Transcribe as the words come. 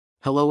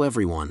Hello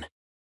everyone.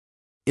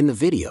 In the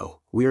video,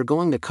 we are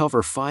going to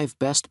cover 5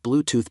 best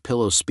Bluetooth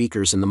pillow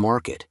speakers in the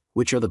market,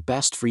 which are the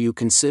best for you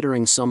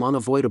considering some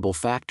unavoidable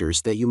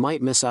factors that you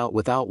might miss out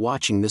without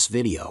watching this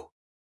video.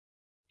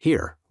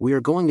 Here, we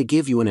are going to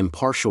give you an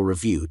impartial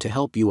review to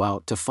help you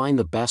out to find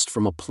the best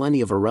from a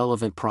plenty of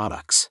irrelevant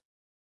products.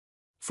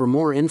 For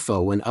more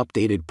info and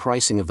updated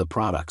pricing of the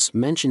products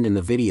mentioned in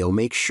the video,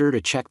 make sure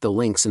to check the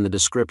links in the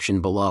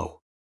description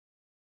below.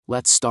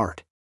 Let's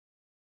start.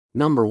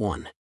 Number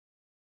 1.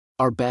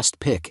 Our best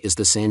pick is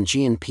the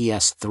Sangean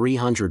PS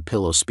 300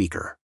 pillow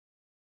speaker.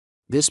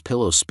 This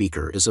pillow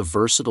speaker is a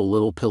versatile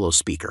little pillow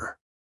speaker.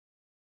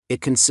 It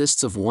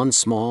consists of one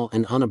small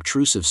and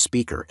unobtrusive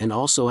speaker and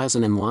also has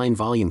an inline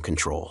volume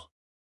control.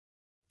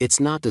 It's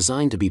not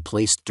designed to be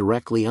placed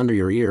directly under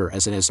your ear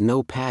as it has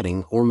no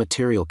padding or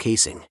material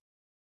casing.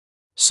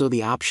 So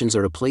the options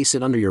are to place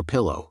it under your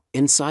pillow,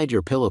 inside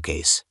your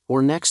pillowcase,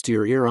 or next to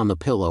your ear on the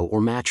pillow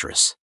or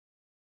mattress.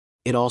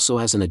 It also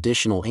has an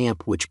additional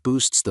amp which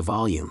boosts the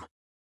volume.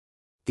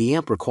 The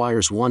amp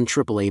requires one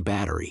AAA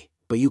battery,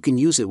 but you can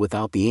use it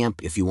without the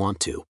amp if you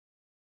want to.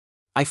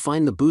 I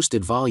find the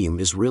boosted volume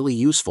is really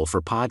useful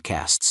for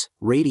podcasts,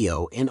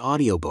 radio, and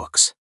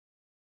audiobooks.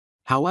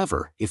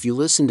 However, if you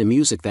listen to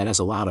music that has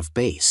a lot of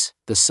bass,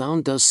 the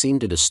sound does seem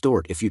to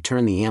distort if you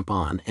turn the amp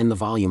on and the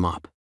volume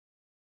up.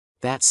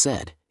 That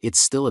said, it's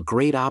still a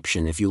great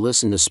option if you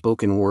listen to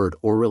spoken word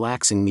or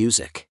relaxing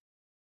music.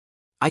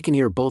 I can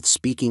hear both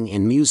speaking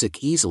and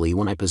music easily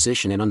when I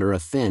position it under a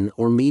thin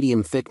or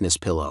medium thickness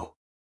pillow.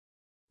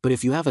 But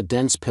if you have a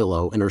dense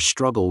pillow and or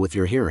struggle with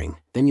your hearing,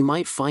 then you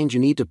might find you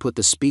need to put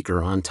the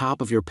speaker on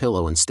top of your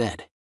pillow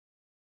instead.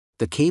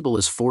 The cable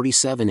is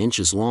 47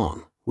 inches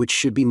long, which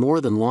should be more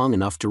than long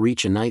enough to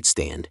reach a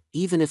nightstand,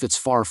 even if it's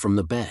far from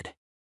the bed.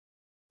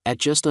 At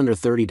just under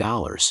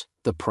 $30,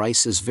 the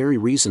price is very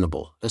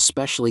reasonable,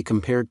 especially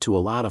compared to a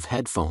lot of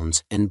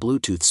headphones and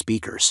Bluetooth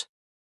speakers.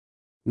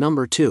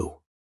 Number 2.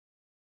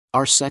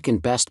 Our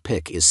second best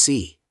pick is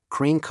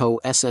CREVIEWS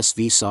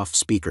SSV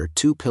SoftSpeaker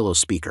 2 pillow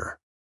speaker.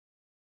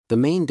 The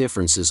main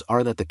differences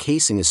are that the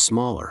casing is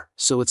smaller,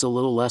 so it's a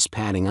little less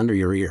padding under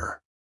your ear.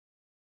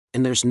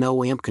 And there's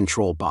no amp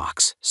control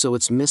box, so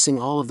it's missing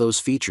all of those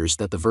features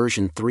that the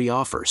version 3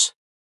 offers.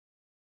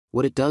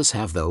 What it does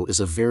have though is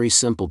a very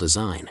simple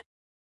design.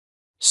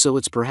 So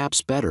it's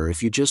perhaps better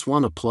if you just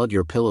want to plug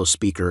your pillow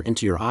speaker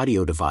into your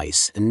audio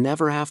device and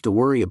never have to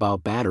worry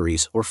about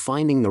batteries or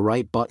finding the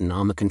right button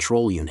on the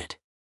control unit.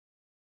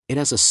 It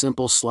has a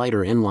simple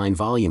slider inline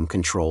volume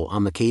control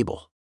on the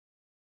cable.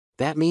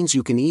 That means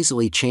you can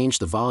easily change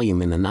the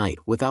volume in the night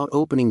without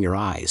opening your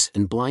eyes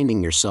and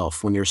blinding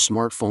yourself when your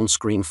smartphone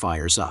screen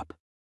fires up.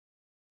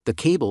 The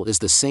cable is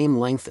the same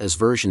length as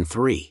version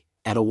 3,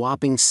 at a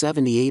whopping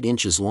 78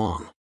 inches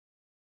long.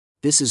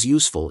 This is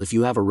useful if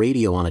you have a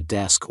radio on a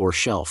desk or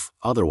shelf,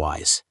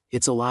 otherwise,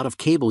 it's a lot of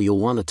cable you'll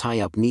want to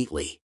tie up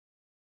neatly.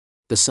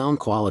 The sound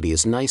quality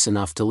is nice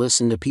enough to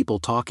listen to people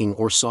talking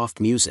or soft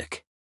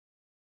music.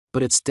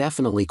 But it's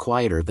definitely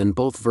quieter than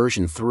both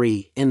version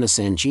 3 and the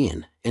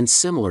Sangean, and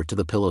similar to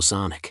the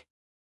Pillowsonic.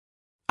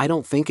 I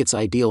don't think it's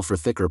ideal for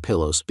thicker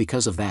pillows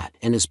because of that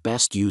and is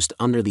best used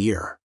under the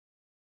ear.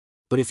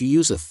 But if you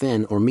use a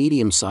thin or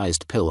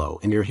medium-sized pillow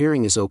and your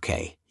hearing is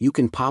okay, you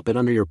can pop it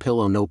under your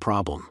pillow no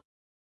problem.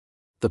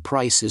 The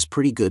price is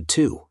pretty good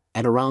too,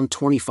 at around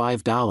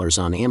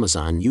 $25 on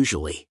Amazon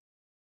usually.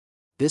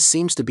 This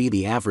seems to be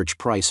the average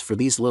price for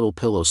these little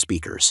pillow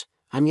speakers.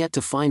 I'm yet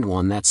to find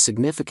one that's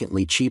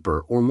significantly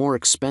cheaper or more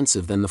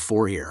expensive than the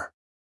 4-ear.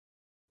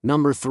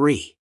 Number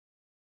 3.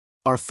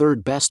 Our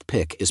third best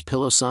pick is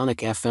Pillowsonic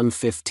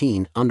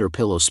FM15 under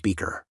pillow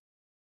speaker.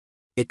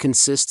 It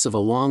consists of a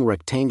long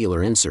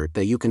rectangular insert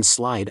that you can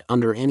slide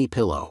under any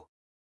pillow.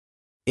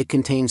 It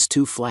contains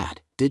 2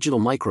 flat, digital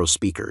micro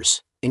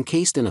speakers,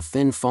 encased in a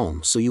thin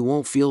foam so you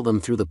won't feel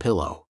them through the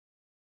pillow.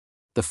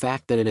 The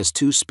fact that it has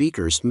 2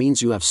 speakers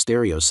means you have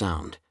stereo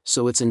sound,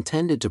 so it's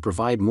intended to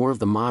provide more of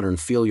the modern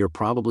feel you're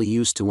probably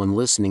used to when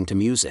listening to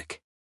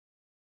music.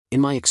 In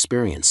my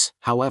experience,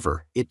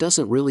 however, it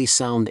doesn't really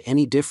sound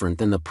any different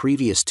than the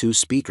previous 2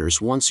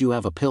 speakers once you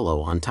have a pillow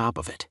on top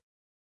of it.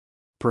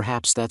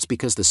 Perhaps that's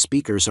because the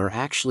speakers are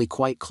actually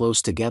quite close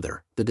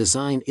together, the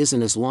design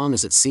isn't as long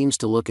as it seems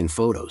to look in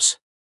photos.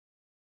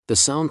 The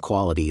sound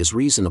quality is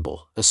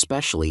reasonable,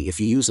 especially if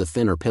you use a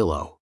thinner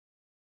pillow.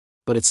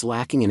 But it's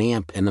lacking an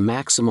amp and the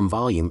maximum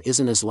volume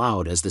isn't as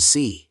loud as the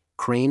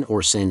CREVIEWS or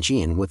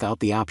Sangean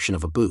without the option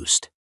of a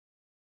boost.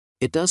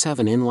 It does have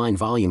an inline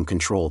volume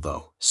control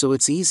though, so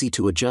it's easy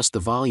to adjust the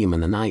volume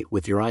in the night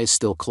with your eyes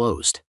still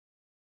closed.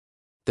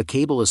 The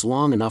cable is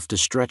long enough to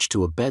stretch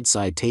to a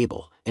bedside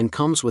table, and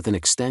comes with an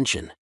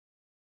extension.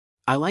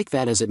 I like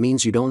that as it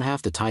means you don't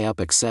have to tie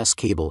up excess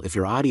cable if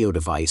your audio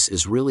device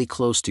is really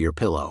close to your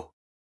pillow.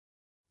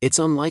 It's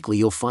unlikely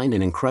you'll find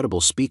an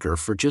incredible speaker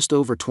for just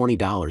over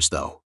 $20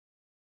 though.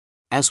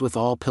 As with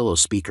all pillow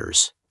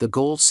speakers, the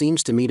goal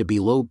seems to me to be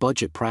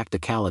low-budget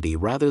practicality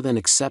rather than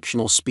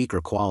exceptional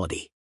speaker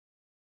quality.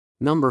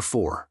 Number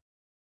 4.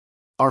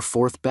 Our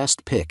fourth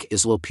best pick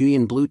is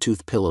Lopuion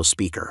Bluetooth pillow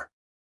speaker.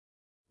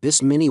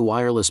 This mini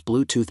wireless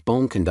Bluetooth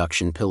bone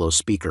conduction pillow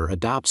speaker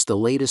adopts the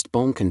latest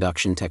bone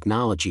conduction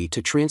technology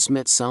to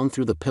transmit sound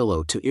through the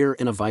pillow to ear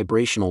in a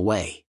vibrational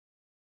way.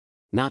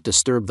 Not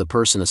disturb the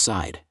person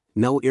aside,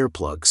 no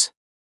earplugs.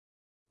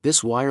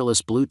 This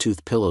wireless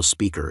Bluetooth pillow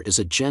speaker is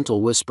a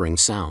gentle whispering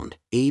sound,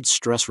 aids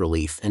stress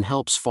relief and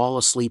helps fall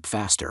asleep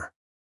faster.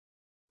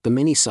 The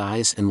mini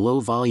size and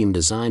low volume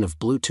design of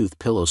Bluetooth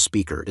pillow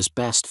speaker is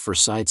best for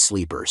side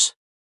sleepers.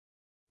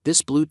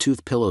 This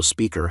Bluetooth pillow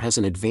speaker has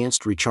an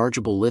advanced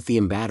rechargeable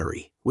lithium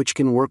battery, which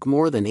can work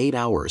more than 8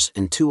 hours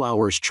and 2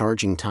 hours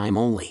charging time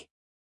only.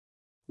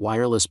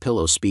 Wireless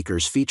pillow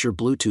speakers feature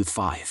Bluetooth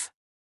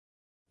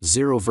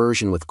 5.0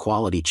 version with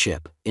quality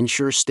chip,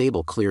 ensures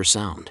stable clear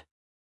sound.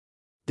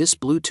 This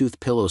Bluetooth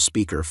pillow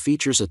speaker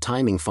features a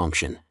timing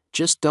function.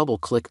 Just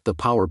double-click the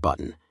power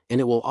button, and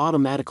it will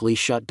automatically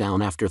shut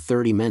down after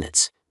 30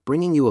 minutes,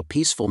 bringing you a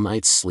peaceful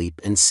night's sleep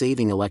and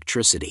saving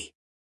electricity.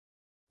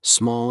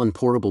 Small and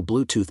portable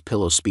Bluetooth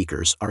pillow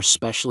speakers are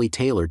specially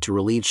tailored to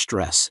relieve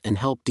stress and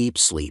help deep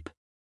sleep.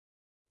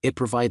 It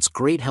provides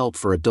great help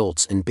for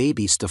adults and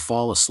babies to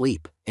fall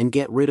asleep and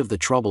get rid of the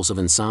troubles of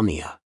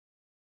insomnia.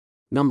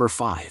 Number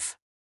 5.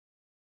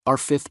 Our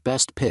fifth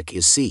best pick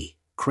is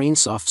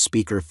CREVIEWS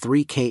SoftSpeaker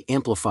 3K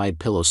Amplified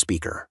Pillow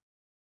Speaker.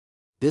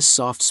 This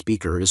soft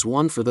speaker is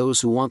one for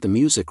those who want the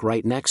music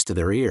right next to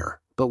their ear,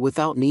 but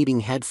without needing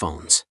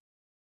headphones.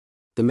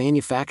 The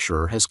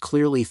manufacturer has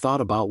clearly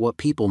thought about what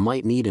people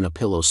might need in a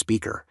pillow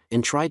speaker,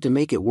 and tried to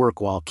make it work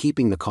while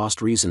keeping the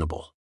cost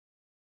reasonable.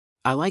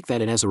 I like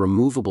that it has a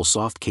removable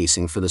soft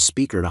casing for the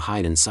speaker to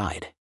hide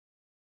inside.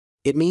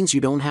 It means you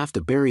don't have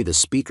to bury the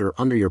speaker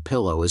under your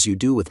pillow as you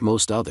do with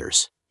most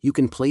others. You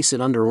can place it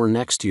under or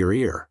next to your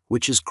ear,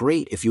 which is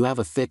great if you have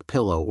a thick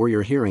pillow or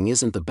your hearing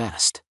isn't the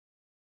best.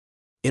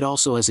 It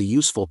also has a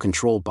useful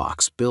control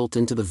box built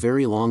into the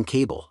very long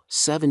cable,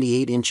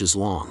 78 inches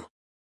long.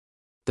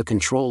 The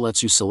control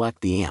lets you select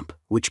the amp,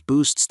 which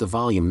boosts the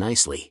volume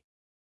nicely.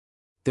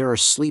 There are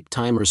sleep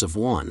timers of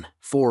 1,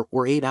 4,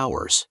 or 8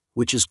 hours,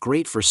 which is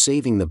great for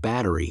saving the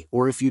battery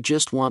or if you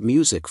just want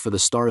music for the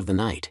start of the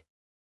night.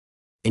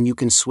 And you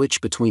can switch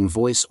between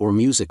voice or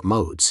music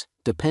modes,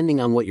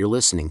 depending on what you're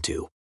listening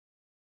to.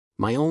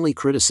 My only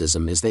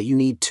criticism is that you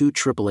need 2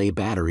 AAA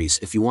batteries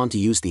if you want to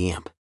use the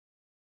amp.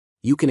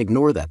 You can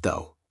ignore that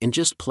though, and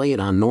just play it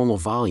on normal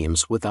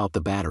volumes without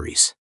the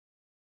batteries.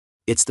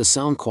 It's the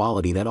sound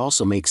quality that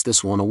also makes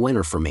this one a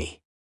winner for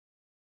me.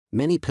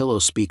 Many pillow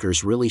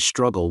speakers really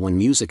struggle when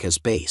music has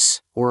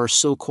bass, or are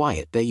so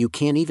quiet that you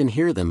can't even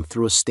hear them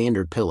through a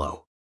standard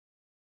pillow.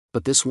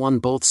 But this one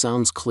both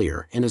sounds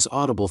clear and is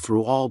audible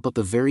through all but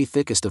the very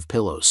thickest of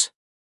pillows.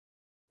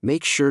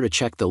 Make sure to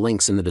check the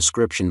links in the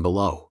description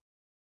below.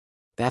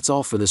 That's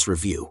all for this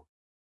review.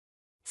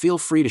 Feel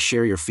free to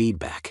share your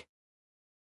feedback.